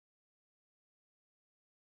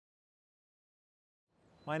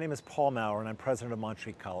My name is Paul Maurer and I'm president of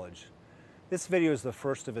Montreat College. This video is the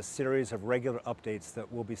first of a series of regular updates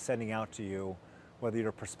that we'll be sending out to you, whether you're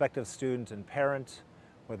a prospective student and parent,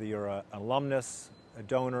 whether you're an alumnus, a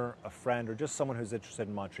donor, a friend, or just someone who's interested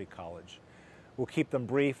in Montreat College. We'll keep them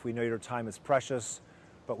brief. We know your time is precious,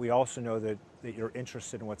 but we also know that you're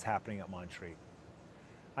interested in what's happening at Montreat.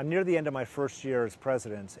 I'm near the end of my first year as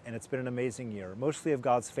president, and it's been an amazing year, mostly of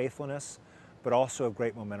God's faithfulness, but also of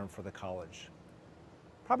great momentum for the college.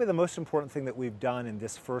 Probably the most important thing that we've done in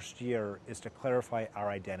this first year is to clarify our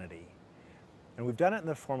identity. And we've done it in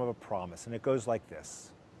the form of a promise, and it goes like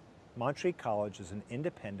this. Montreat College is an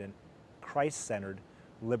independent, Christ-centered,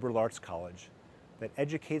 liberal arts college that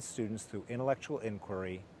educates students through intellectual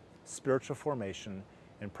inquiry, spiritual formation,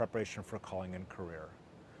 and preparation for calling and career.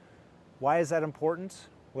 Why is that important?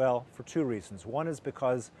 Well, for two reasons. One is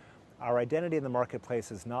because our identity in the marketplace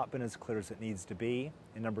has not been as clear as it needs to be.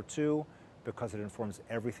 And number two, because it informs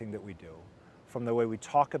everything that we do, from the way we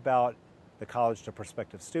talk about the college to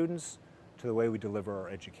prospective students to the way we deliver our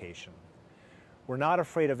education. We're not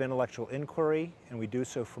afraid of intellectual inquiry, and we do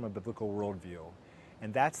so from a biblical worldview.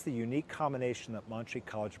 And that's the unique combination that Montreat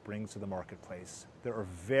College brings to the marketplace. There are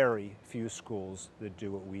very few schools that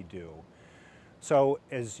do what we do. So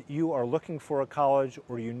as you are looking for a college,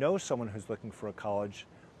 or you know someone who's looking for a college,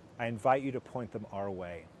 I invite you to point them our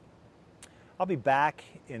way. I'll be back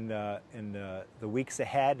in the weeks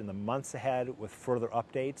ahead, in the months ahead, with further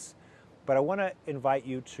updates. But I want to invite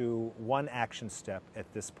you to one action step at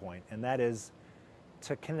this point, and that is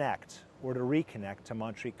to connect or to reconnect to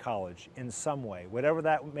Montreat College in some way,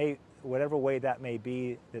 whatever way that may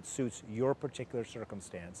be that suits your particular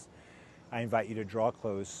circumstance. I invite you to draw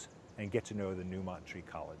close and get to know the new Montreat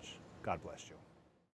College. God bless you.